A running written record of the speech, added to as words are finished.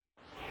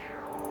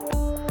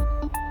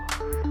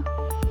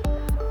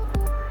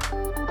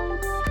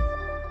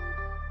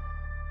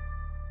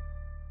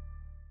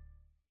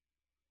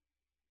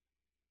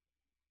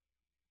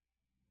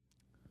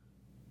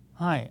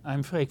Hi,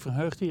 I'm Freek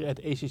Verheugd here at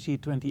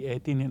ACC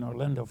 2018 in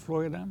Orlando,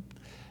 Florida.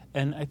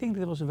 And I think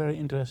that was a very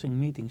interesting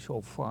meeting so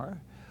far.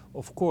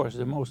 Of course,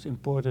 the most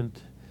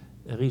important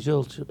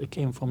results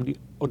came from the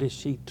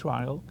Odyssey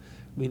trial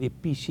with the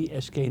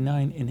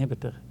PCSK9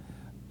 inhibitor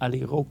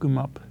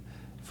alirocumab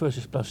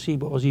versus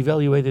placebo was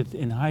evaluated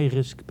in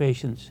high-risk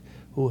patients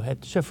who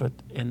had suffered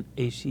an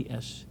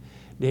ACS.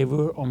 They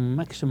were on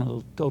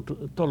maximal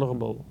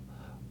tolerable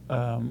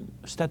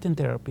statin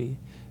therapy,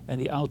 and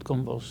the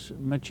outcome was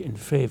much in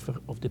favor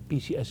of the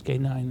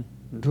PCSK9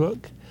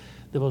 drug.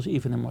 There was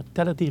even a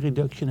mortality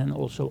reduction, and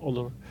also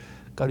other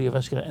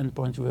cardiovascular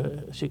endpoints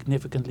were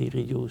significantly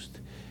reduced.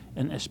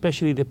 And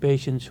especially the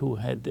patients who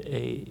had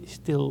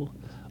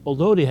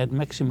although they had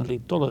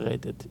maximally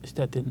tolerated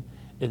statin,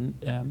 an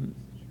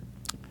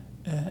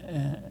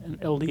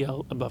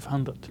LDL above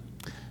 100.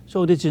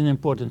 So this is an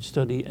important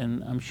study,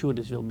 and I'm sure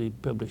this will be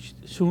published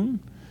soon.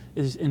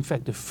 It is in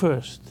fact the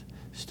first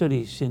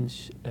study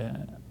since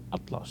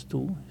Atlas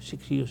 2,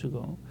 6 years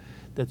ago,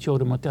 that showed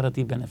a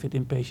mortality benefit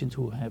in patients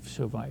who have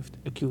survived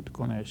acute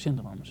coronary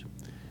syndromes.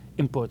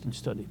 Important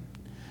study.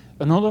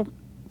 Another,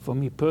 for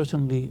me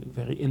personally,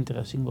 very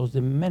interesting was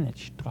the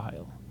MANAGE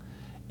trial,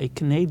 a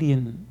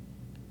Canadian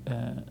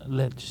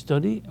led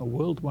study, a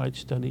worldwide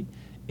study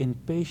in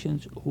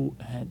patients who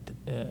had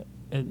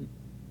a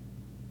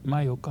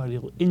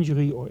myocardial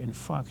injury or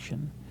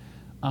infarction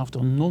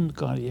after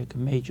non-cardiac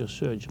major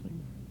surgery.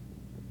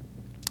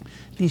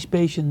 These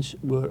patients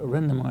were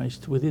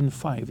randomized within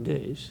 5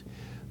 days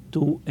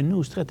to a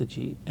new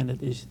strategy, and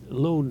it is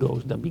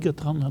low-dose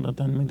dabigatran,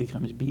 110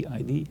 milligrams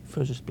BID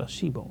versus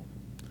placebo.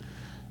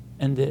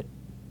 And the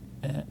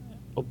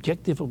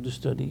objective of the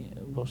study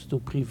was to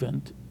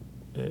prevent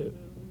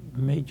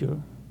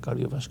major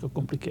cardiovascular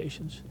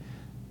complications,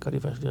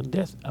 cardiovascular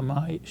death,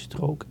 MI,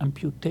 stroke,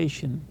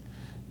 amputation,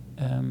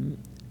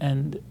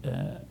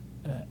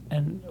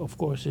 and of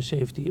course the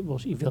safety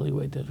was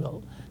evaluated as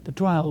well. The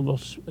trial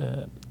was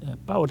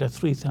powered at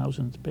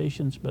 3,000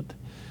 patients, but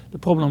the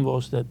problem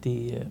was that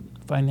the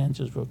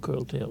finances were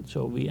curtailed,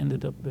 so we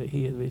ended up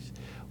here with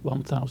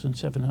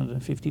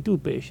 1,752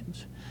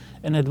 patients.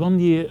 And at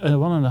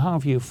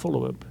 1.5 year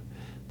follow-up,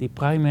 the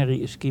primary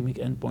ischemic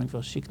endpoint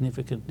was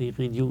significantly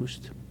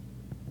reduced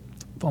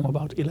from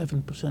about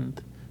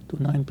 11% to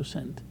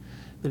 9%.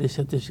 With a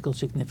statistical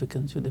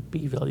significance with a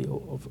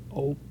p-value of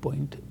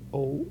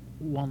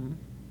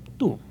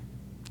 0.012.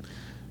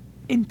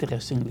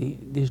 Interestingly,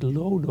 this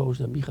low-dose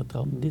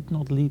dabigatran did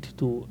not lead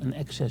to an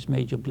excess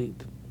major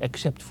bleed,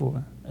 except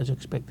for, as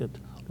expected,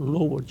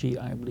 lower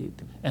GI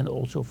bleed and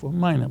also for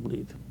minor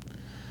bleed.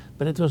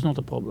 But it was not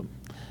a problem.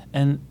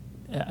 And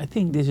I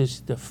think this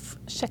is the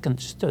second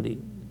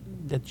study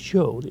that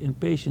showed in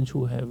patients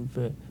who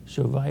have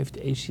survived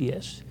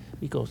ACS,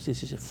 because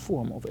this is a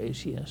form of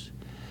ACS,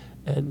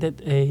 that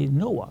a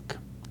NOAC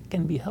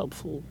can be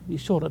helpful. We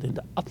saw that in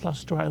the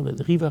Atlas trial with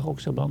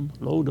rivaroxaban,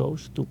 low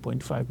dose,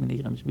 2.5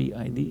 milligrams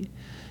BID,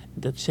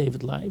 that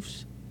saved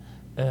lives.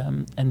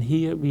 And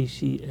here we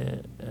see,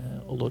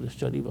 although the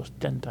study was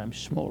 10 times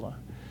smaller,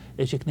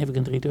 a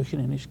significant reduction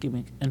in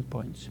ischemic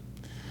endpoints.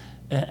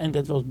 And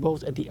that was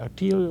both at the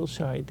arterial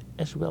side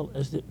as well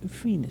as the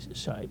venous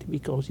side,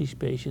 because these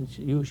patients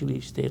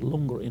usually stay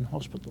longer in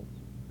hospital.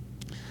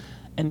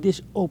 And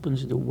this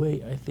opens the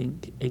way, I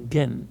think,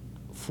 again,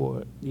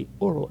 for the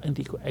oral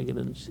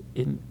anticoagulants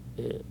in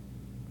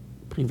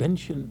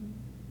prevention,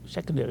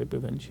 secondary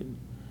prevention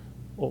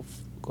of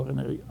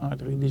coronary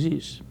artery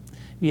disease.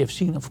 We have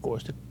seen, of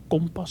course, the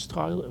COMPASS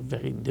trial, a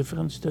very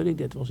different study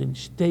that was in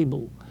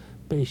stable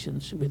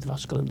patients with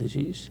vascular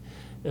disease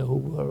who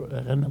were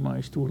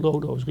randomized to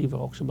low-dose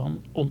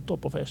rivaroxaban on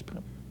top of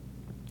aspirin.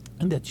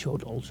 And that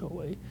showed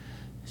also a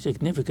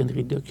significant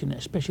reduction,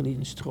 especially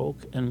in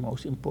stroke and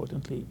most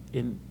importantly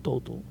in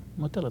total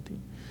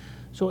mortality.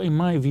 So in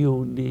my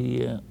view,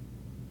 the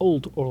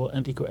old oral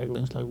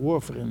anticoagulants like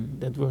warfarin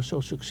that were so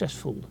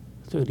successful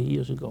 30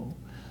 years ago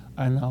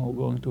are now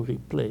going to be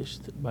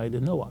replaced by the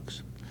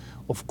NOACs.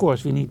 Of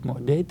course, we need more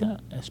data,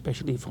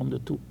 especially from the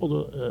two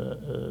other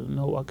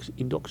NOACs,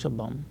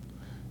 edoxaban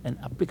and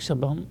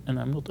apixaban, and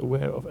I'm not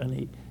aware of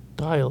any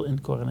trial in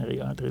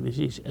coronary artery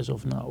disease as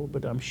of now,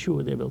 but I'm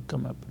sure they will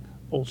come up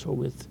also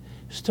with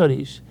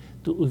studies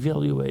to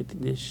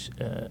evaluate this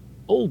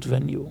old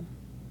venue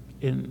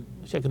in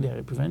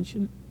secondary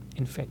prevention.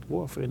 In fact,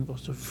 warfarin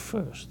was the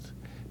first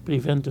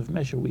preventive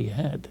measure we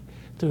had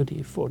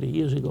 30, 40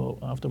 years ago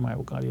after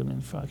myocardial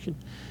infarction.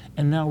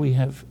 And now we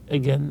have,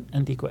 again,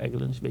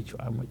 anticoagulants which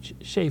are much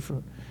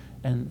safer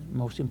and,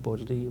 most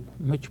importantly,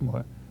 much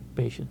more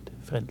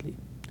patient-friendly.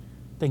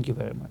 Thank you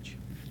very much.